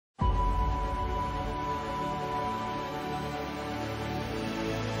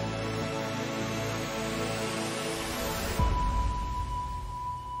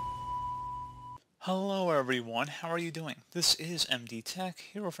Hello everyone, how are you doing? This is MD Tech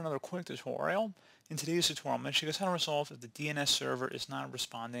here with another quick tutorial. In today's tutorial, I'm going to show you guys how to resolve if the DNS server is not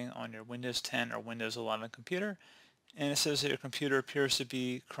responding on your Windows 10 or Windows 11 computer. And it says that your computer appears to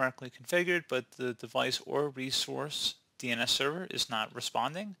be correctly configured, but the device or resource DNS server is not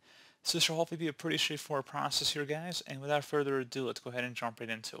responding. So this should hopefully be a pretty straightforward process here, guys. And without further ado, let's go ahead and jump right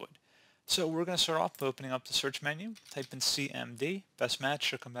into it. So we're going to start off by opening up the search menu, type in CMD. Best match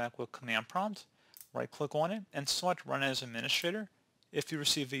should come back with command prompt. Right click on it and select Run as Administrator. If you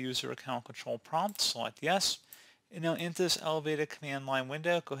receive a user account control prompt, select Yes. And now into this elevated command line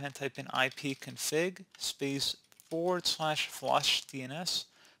window, go ahead and type in ipconfig space /flush DNS.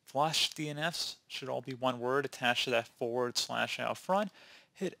 Flush DNS should all be one word attached to that / out front.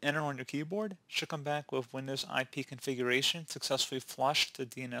 Hit enter on your keyboard. Should come back with Windows IP configuration successfully flushed the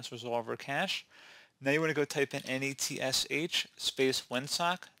DNS resolver cache. Now you want to go type in NETSH space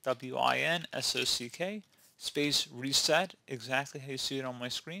winsock, WINSOCK, space reset, exactly how you see it on my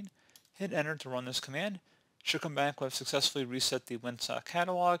screen. Hit enter to run this command. Should come back with successfully reset the winsock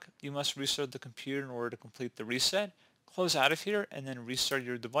catalog. You must restart the computer in order to complete the reset. Close out of here and then restart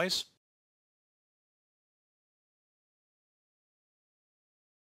your device.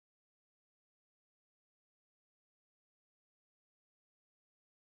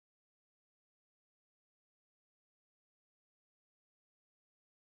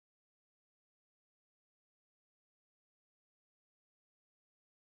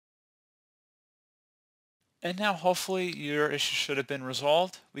 And now hopefully your issue should have been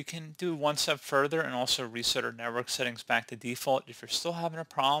resolved. We can do one step further and also reset our network settings back to default if you're still having a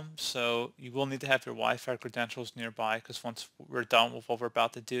problem. So you will need to have your Wi-Fi credentials nearby because once we're done with what we're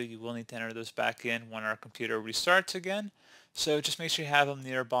about to do, you will need to enter those back in when our computer restarts again. So just make sure you have them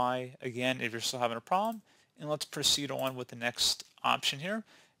nearby again if you're still having a problem. And let's proceed on with the next option here.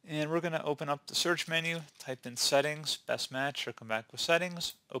 And we're going to open up the search menu, type in settings, best match, or come back with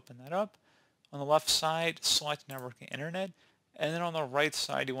settings, open that up. On the left side, select Network and Internet, and then on the right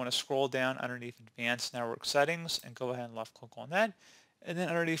side, you want to scroll down underneath Advanced Network Settings and go ahead and left click on that. And then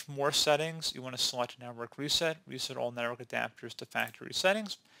underneath More Settings, you want to select Network Reset, reset all network adapters to factory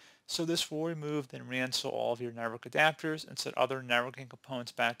settings. So this will remove and reinstall all of your network adapters and set other networking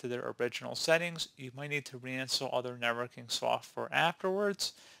components back to their original settings. You might need to reinstall other networking software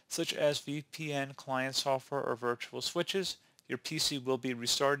afterwards, such as VPN client software or virtual switches. Your PC will be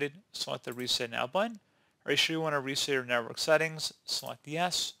restarted. Select the Reset Now button. Are you sure you want to reset your network settings? Select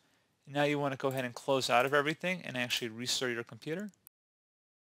Yes. And now you want to go ahead and close out of everything and actually restart your computer.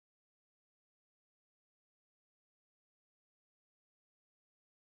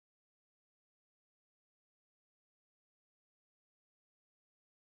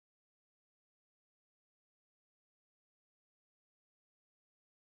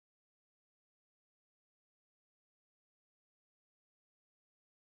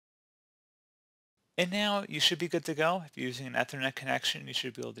 And now you should be good to go. If you're using an Ethernet connection, you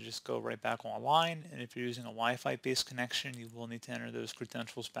should be able to just go right back online. And if you're using a Wi-Fi based connection, you will need to enter those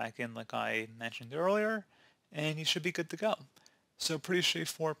credentials back in like I mentioned earlier, and you should be good to go. So pretty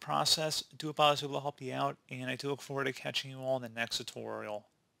straightforward process. Do apologize, it will help you out, and I do look forward to catching you all in the next tutorial.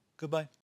 Goodbye.